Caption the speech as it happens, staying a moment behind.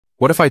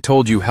What if I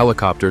told you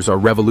helicopters are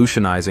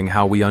revolutionizing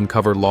how we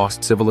uncover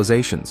lost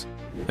civilizations?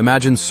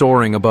 Imagine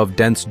soaring above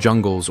dense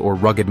jungles or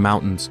rugged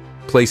mountains,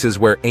 places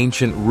where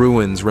ancient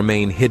ruins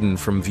remain hidden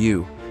from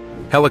view.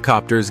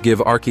 Helicopters give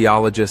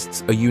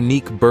archaeologists a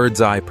unique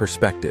bird's-eye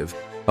perspective,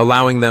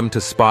 allowing them to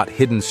spot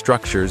hidden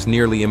structures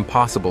nearly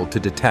impossible to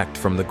detect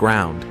from the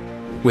ground.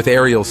 With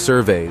aerial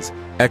surveys,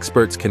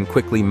 experts can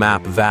quickly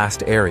map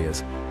vast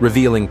areas,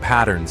 revealing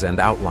patterns and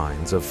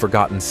outlines of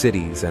forgotten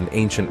cities and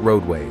ancient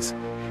roadways.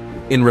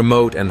 In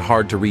remote and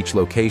hard-to-reach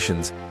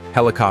locations,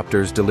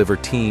 helicopters deliver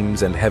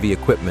teams and heavy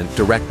equipment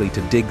directly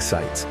to dig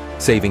sites,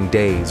 saving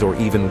days or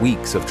even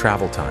weeks of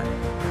travel time.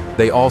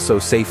 They also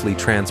safely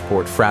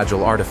transport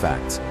fragile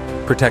artifacts,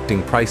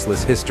 protecting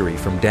priceless history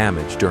from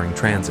damage during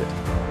transit.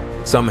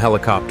 Some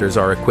helicopters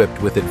are equipped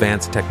with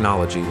advanced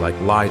technology like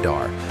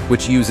LiDAR,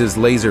 which uses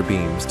laser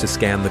beams to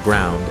scan the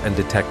ground and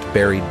detect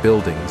buried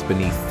buildings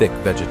beneath thick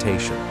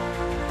vegetation.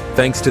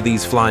 Thanks to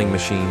these flying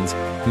machines,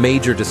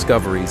 major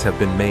discoveries have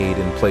been made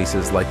in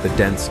places like the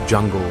dense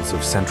jungles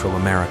of Central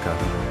America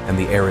and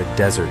the arid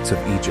deserts of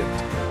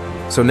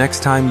Egypt. So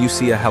next time you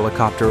see a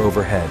helicopter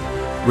overhead,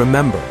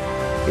 remember,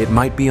 it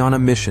might be on a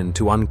mission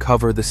to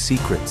uncover the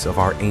secrets of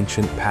our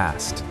ancient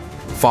past.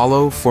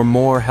 Follow for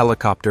more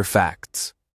helicopter facts.